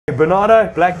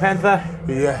Bernado, Black Panther,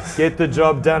 Yes. get the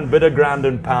job done, bit of ground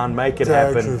and pound, make it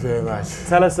happen. Thank you very much.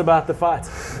 Tell us about the fight.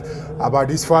 About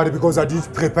this fight, because I did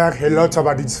prepare a lot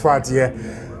about this fight, yeah.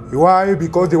 Why?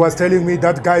 Because they was telling me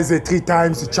that guy is a 3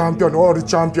 times champion, world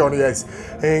champion, yes,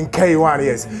 in K1,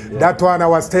 yes. Yeah. That one I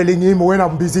was telling him when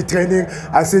I'm busy training,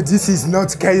 I said, this is not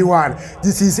K1,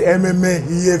 this is MMA,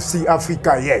 EFC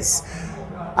Africa, yes.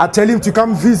 I tell him to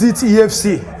come visit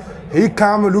EFC. He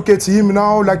come, look at him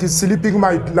now like he's sleeping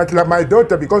like my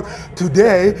daughter, because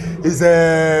today is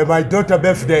my daughter's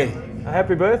birthday.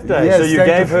 Happy birthday. Yes, so you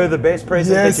gave her the best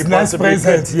present that you possibly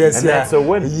could. Yes, and that's a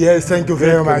win. Yes, thank you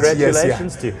very much.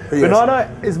 Congratulations to you. Yes.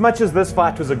 Bernado, as much as this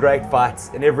fight was a great fight,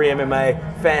 and every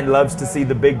MMA fan loves to see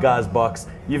the big guys box,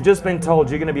 you've just been told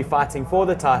you're going to be fighting for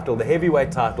the title, the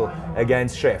heavyweight title,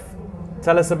 against Chef.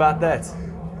 Tell us about that.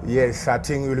 Yes, I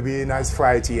think it will be a nice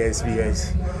fight, yes.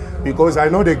 Because I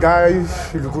know the guy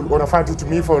who's going to fight with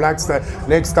me for next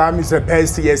time is the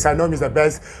best. Yes, I know he's the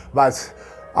best, but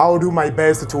I'll do my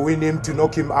best to win him, to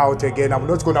knock him out again. I'm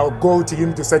not going to go to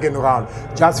him to second round.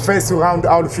 Just first round,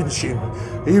 I'll finish him.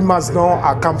 He must know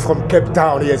I come from Cape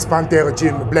Town, yes, Panther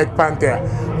Gym, Black Panther.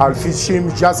 I'll finish him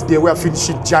just the way I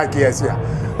finishing Jack, yes,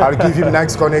 yeah. I'll give him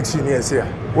next connection, yes,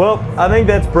 yeah. Well, I think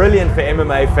that's brilliant for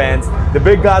MMA fans. The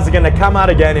big guys are going to come out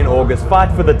again in August,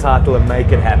 fight for the title and make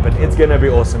it happen. It's going to be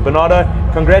awesome.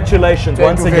 Bernado, congratulations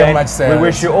once again. Thank you very much, sir. We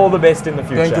wish you all the best in the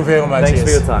future. Thank you very much. Thanks for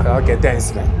your time. Okay,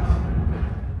 thanks, man.